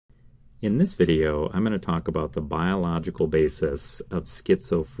In this video, I'm going to talk about the biological basis of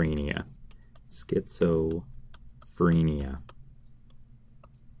schizophrenia. Schizophrenia,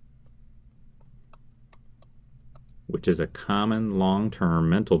 which is a common long-term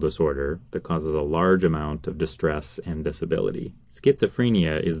mental disorder that causes a large amount of distress and disability.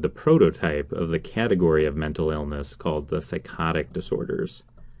 Schizophrenia is the prototype of the category of mental illness called the psychotic disorders.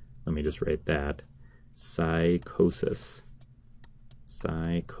 Let me just write that. Psychosis.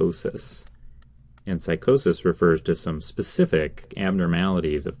 And psychosis refers to some specific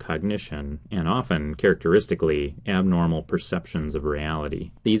abnormalities of cognition and often, characteristically, abnormal perceptions of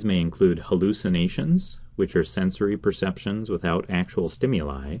reality. These may include hallucinations, which are sensory perceptions without actual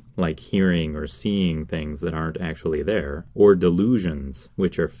stimuli, like hearing or seeing things that aren't actually there, or delusions,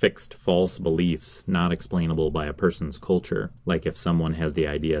 which are fixed false beliefs not explainable by a person's culture, like if someone has the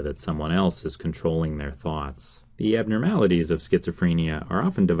idea that someone else is controlling their thoughts. The abnormalities of schizophrenia are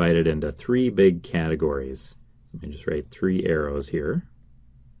often divided into three big categories. So let me just write 3 arrows here.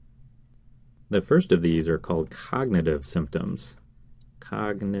 The first of these are called cognitive symptoms.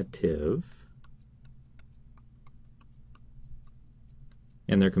 Cognitive.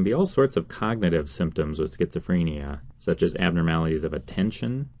 And there can be all sorts of cognitive symptoms with schizophrenia, such as abnormalities of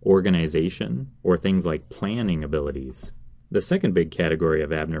attention, organization, or things like planning abilities. The second big category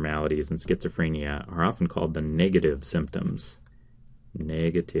of abnormalities in schizophrenia are often called the negative symptoms.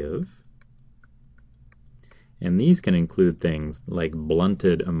 Negative. And these can include things like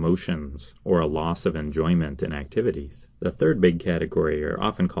blunted emotions or a loss of enjoyment in activities. The third big category are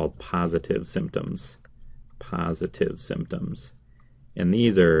often called positive symptoms. Positive symptoms. And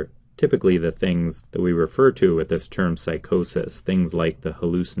these are typically the things that we refer to with this term psychosis, things like the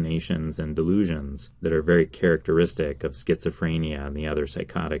hallucinations and delusions that are very characteristic of schizophrenia and the other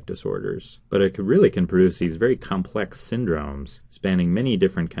psychotic disorders. But it really can produce these very complex syndromes spanning many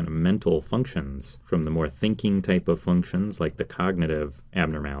different kind of mental functions, from the more thinking type of functions like the cognitive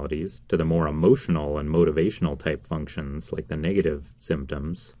abnormalities, to the more emotional and motivational type functions like the negative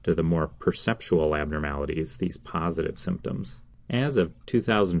symptoms, to the more perceptual abnormalities, these positive symptoms. As of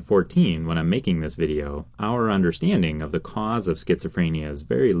 2014, when I'm making this video, our understanding of the cause of schizophrenia is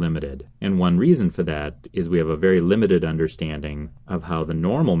very limited. And one reason for that is we have a very limited understanding of how the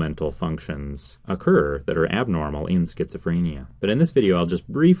normal mental functions occur that are abnormal in schizophrenia. But in this video, I'll just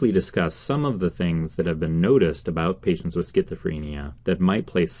briefly discuss some of the things that have been noticed about patients with schizophrenia that might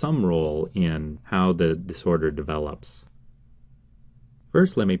play some role in how the disorder develops.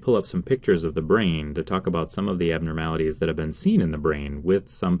 First, let me pull up some pictures of the brain to talk about some of the abnormalities that have been seen in the brain with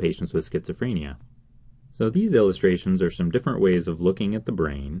some patients with schizophrenia. So these illustrations are some different ways of looking at the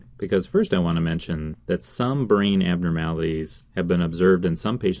brain, because first I want to mention that some brain abnormalities have been observed in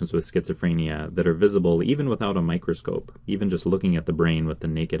some patients with schizophrenia that are visible even without a microscope, even just looking at the brain with the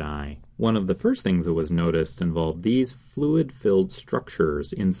naked eye. One of the first things that was noticed involved these fluid-filled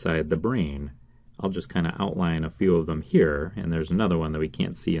structures inside the brain. I'll just kind of outline a few of them here, and there's another one that we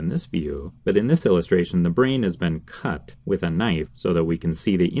can't see in this view. But in this illustration, the brain has been cut with a knife so that we can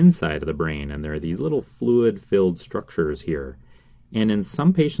see the inside of the brain, and there are these little fluid-filled structures here. And in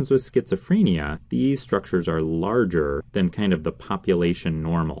some patients with schizophrenia, these structures are larger than kind of the population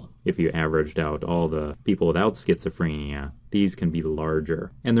normal. If you averaged out all the people without schizophrenia, these can be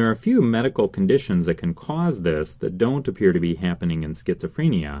larger. And there are a few medical conditions that can cause this that don't appear to be happening in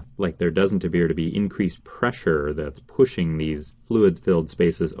schizophrenia, like there doesn't appear to be increased pressure that's pushing these fluid-filled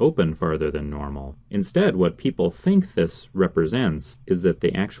spaces open farther than normal. Instead, what people think this represents is that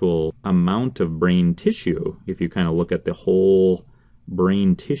the actual amount of brain tissue, if you kind of look at the whole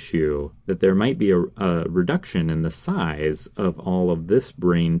brain tissue, that there might be a reduction in the size of all of this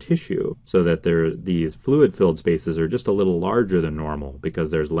brain tissue, so that these fluid-filled spaces are just a little larger than normal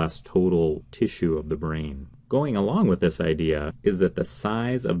because there's less total tissue of the brain. Going along with this idea is that the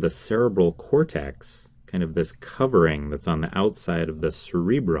size of the cerebral cortex, kind of this covering that's on the outside of the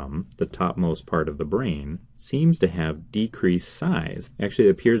cerebrum, the topmost part of the brain, seems to have decreased size. Actually,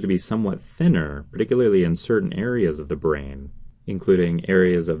 it appears to be somewhat thinner, particularly in certain areas of the brain, including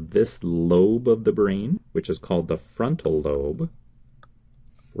areas of this lobe of the brain, which is called the frontal lobe,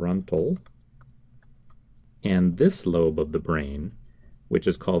 and this lobe of the brain, which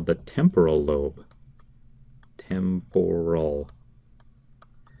is called the temporal lobe,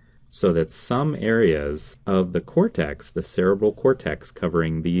 so that some areas of the cortex, the cerebral cortex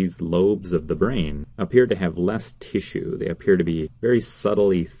covering these lobes of the brain, appear to have less tissue. They appear to be very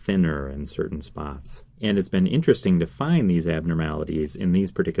subtly thinner in certain spots. And it's been interesting to find these abnormalities in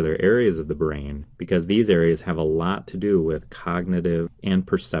these particular areas of the brain, because these areas have a lot to do with cognitive and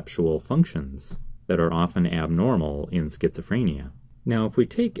perceptual functions that are often abnormal in schizophrenia. Now, if we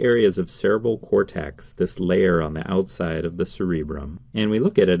take areas of cerebral cortex, this layer on the outside of the cerebrum, and we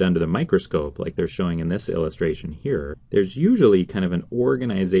look at it under the microscope, like they're showing in this illustration here, there's usually kind of an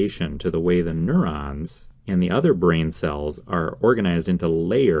organization to the way the neurons and the other brain cells are organized into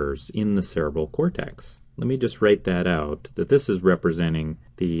layers in the cerebral cortex. Let me just write that out, that this is representing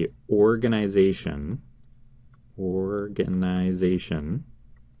the organization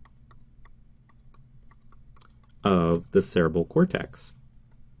of the cerebral cortex.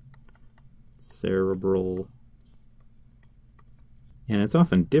 And it's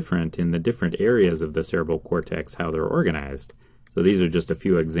often different in the different areas of the cerebral cortex how they're organized. So these are just a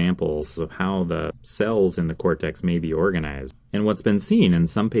few examples of how the cells in the cortex may be organized. And what's been seen in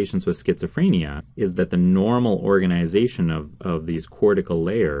some patients with schizophrenia is that the normal organization of these cortical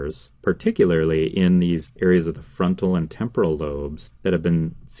layers, particularly in these areas of the frontal and temporal lobes that have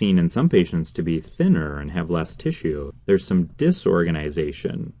been seen in some patients to be thinner and have less tissue, there's some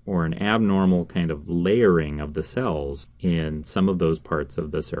disorganization or an abnormal kind of layering of the cells in some of those parts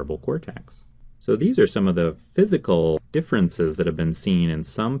of the cerebral cortex. So these are some of the physical differences that have been seen in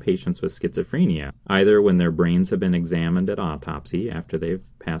some patients with schizophrenia, either when their brains have been examined at autopsy after they've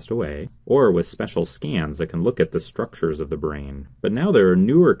passed away, or with special scans that can look at the structures of the brain. But now there are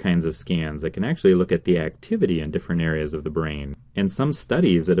newer kinds of scans that can actually look at the activity in different areas of the brain. And some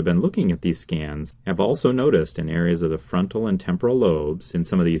studies that have been looking at these scans have also noticed in areas of the frontal and temporal lobes, in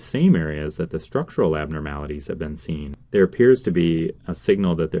some of these same areas that the structural abnormalities have been seen, there appears to be a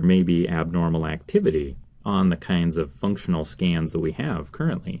signal that there may be abnormal activity on the kinds of functional scans that we have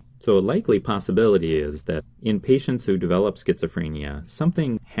currently. So a likely possibility is that in patients who develop schizophrenia,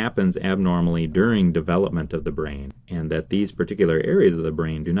 something happens abnormally during development of the brain, and that these particular areas of the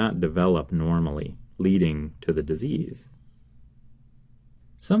brain do not develop normally, leading to the disease.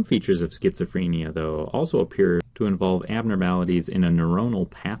 Some features of schizophrenia, though, also appear to involve abnormalities in a neuronal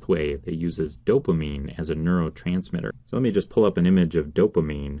pathway that uses dopamine as a neurotransmitter. So let me just pull up an image of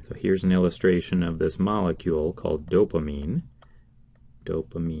dopamine. So here's an illustration of this molecule called dopamine,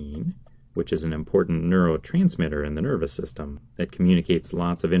 which is an important neurotransmitter in the nervous system that communicates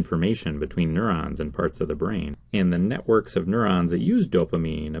lots of information between neurons and parts of the brain. And the networks of neurons that use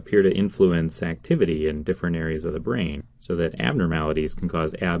dopamine appear to influence activity in different areas of the brain, so that abnormalities can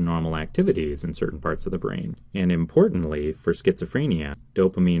cause abnormal activities in certain parts of the brain. And importantly, for schizophrenia,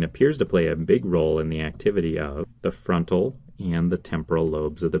 dopamine appears to play a big role in the activity of the frontal and the temporal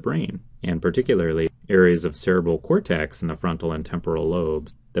lobes of the brain, and particularly areas of cerebral cortex in the frontal and temporal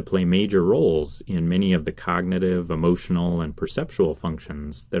lobes that play major roles in many of the cognitive, emotional, and perceptual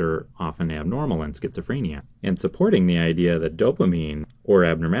functions that are often abnormal in schizophrenia. And supporting the idea that dopamine, or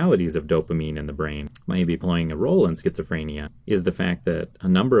abnormalities of dopamine in the brain, may be playing a role in schizophrenia is the fact that a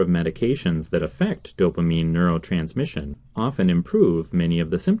number of medications that affect dopamine neurotransmission often improve many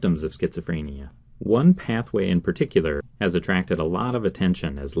of the symptoms of schizophrenia. One pathway in particular has attracted a lot of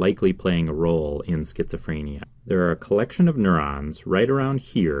attention as likely playing a role in schizophrenia. There are a collection of neurons right around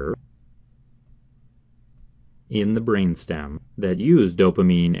here in the brainstem that use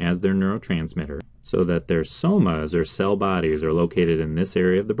dopamine as their neurotransmitter, so that their somas or cell bodies are located in this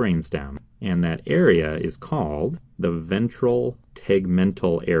area of the brainstem, and that area is called the ventral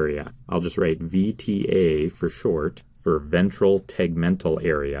tegmental area. I'll just write VTA for short for ventral tegmental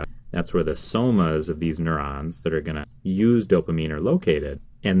area. That's where the somas of these neurons that are going to use dopamine are located.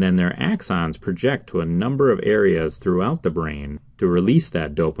 And then their axons project to a number of areas throughout the brain to release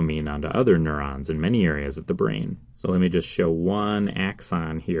that dopamine onto other neurons in many areas of the brain. So let me just show one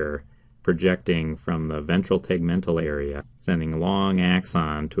axon here projecting from the ventral tegmental area, sending long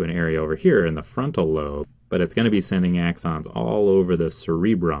axon to an area over here in the frontal lobe, but it's going to be sending axons all over the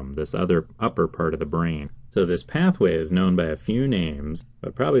cerebrum, this other upper part of the brain. So this pathway is known by a few names,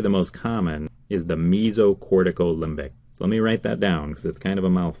 but probably the most common is the mesocorticolimbic. So let me write that down because it's kind of a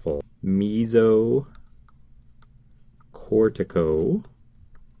mouthful.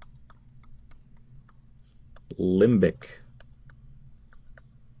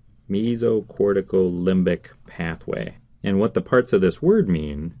 pathway. And what the parts of this word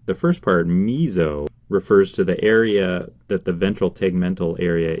mean, the first part, meso, refers to the area that the ventral tegmental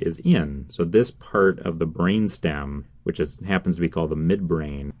area is in. So this part of the brainstem, which happens to be called the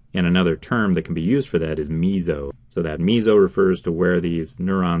midbrain, and another term that can be used for that is meso. So that meso refers to where these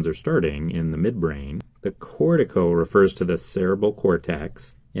neurons are starting in the midbrain. The cortico refers to the cerebral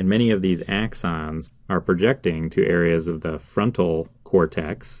cortex, and many of these axons are projecting to areas of the frontal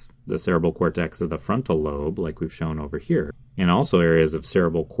cortex, the cerebral cortex of the frontal lobe, like we've shown over here, and also areas of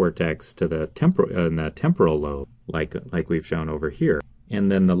cerebral cortex to the temporal lobe, like we've shown over here.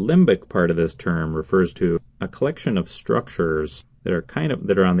 And then the limbic part of this term refers to a collection of structures that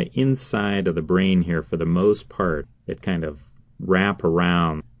are on the inside of the brain here for the most part, that kind of wrap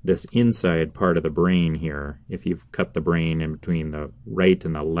around this inside part of the brain here, if you've cut the brain in between the right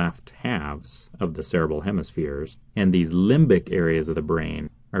and the left halves of the cerebral hemispheres. And these limbic areas of the brain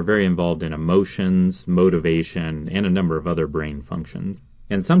are very involved in emotions, motivation, and a number of other brain functions.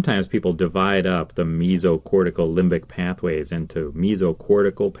 And sometimes people divide up the mesocortical limbic pathways into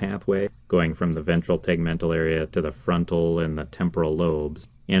mesocortical pathway, going from the ventral tegmental area to the frontal and the temporal lobes,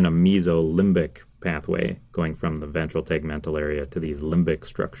 and a mesolimbic pathway going from the ventral tegmental area to these limbic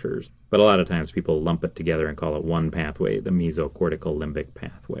structures. But a lot of times people lump it together and call it one pathway, the mesocortical limbic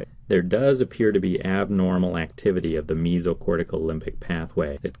pathway. There does appear to be abnormal activity of the mesocortical limbic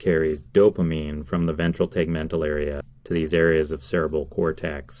pathway that carries dopamine from the ventral tegmental area to these areas of cerebral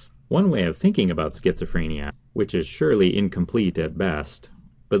cortex. One way of thinking about schizophrenia, which is surely incomplete at best,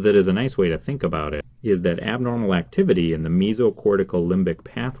 but that is a nice way to think about it, is that abnormal activity in the mesocortical limbic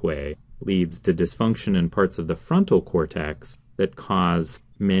pathway leads to dysfunction in parts of the frontal cortex that cause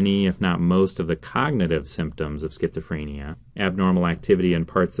many, if not most, of the cognitive symptoms of schizophrenia, abnormal activity in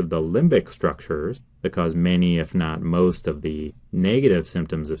parts of the limbic structures that cause many, if not most, of the negative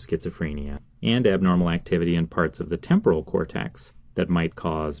symptoms of schizophrenia, and abnormal activity in parts of the temporal cortex that might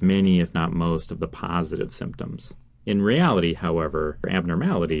cause many, if not most, of the positive symptoms. In reality, however,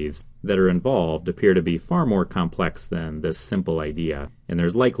 abnormalities that are involved appear to be far more complex than this simple idea, and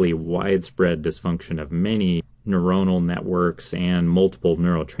there's likely widespread dysfunction of many neuronal networks and multiple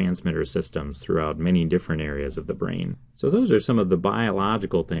neurotransmitter systems throughout many different areas of the brain. So those are some of the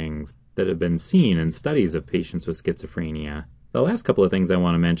biological things that have been seen in studies of patients with schizophrenia. The last couple of things I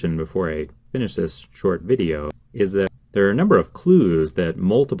want to mention before I finish this short video is that there are a number of clues that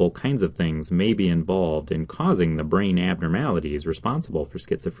multiple kinds of things may be involved in causing the brain abnormalities responsible for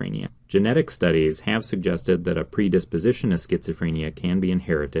schizophrenia. Genetic studies have suggested that a predisposition to schizophrenia can be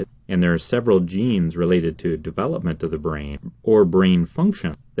inherited, and there are several genes related to development of the brain or brain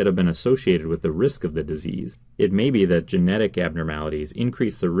function that have been associated with the risk of the disease. It may be that genetic abnormalities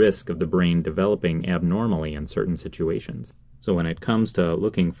increase the risk of the brain developing abnormally in certain situations. So when it comes to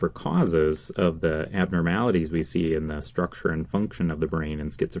looking for causes of the abnormalities we see in the structure and function of the brain in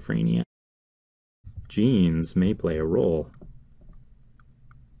schizophrenia, genes may play a role.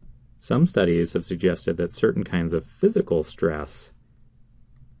 Some studies have suggested that certain kinds of physical stress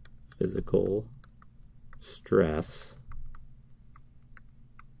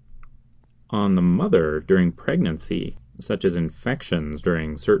on the mother during pregnancy, such as infections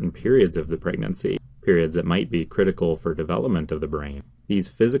during certain periods of the pregnancy, periods that might be critical for development of the brain. These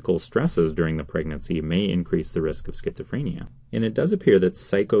physical stresses during the pregnancy may increase the risk of schizophrenia. And it does appear that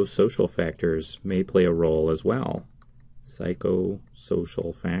psychosocial factors may play a role as well.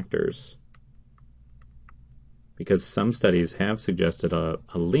 Psychosocial factors. Because some studies have suggested a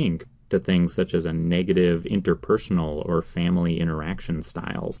link to things such as a negative interpersonal or family interaction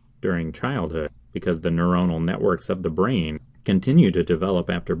styles during childhood, because the neuronal networks of the brain continue to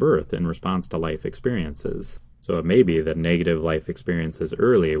develop after birth in response to life experiences. So it may be that negative life experiences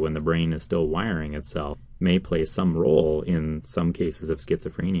early, when the brain is still wiring itself, may play some role in some cases of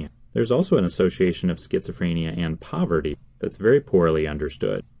schizophrenia. There's also an association of schizophrenia and poverty that's very poorly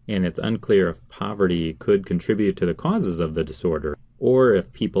understood, and it's unclear if poverty could contribute to the causes of the disorder, or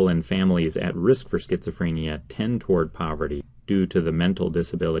if people in families at risk for schizophrenia tend toward poverty due to the mental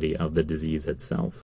disability of the disease itself.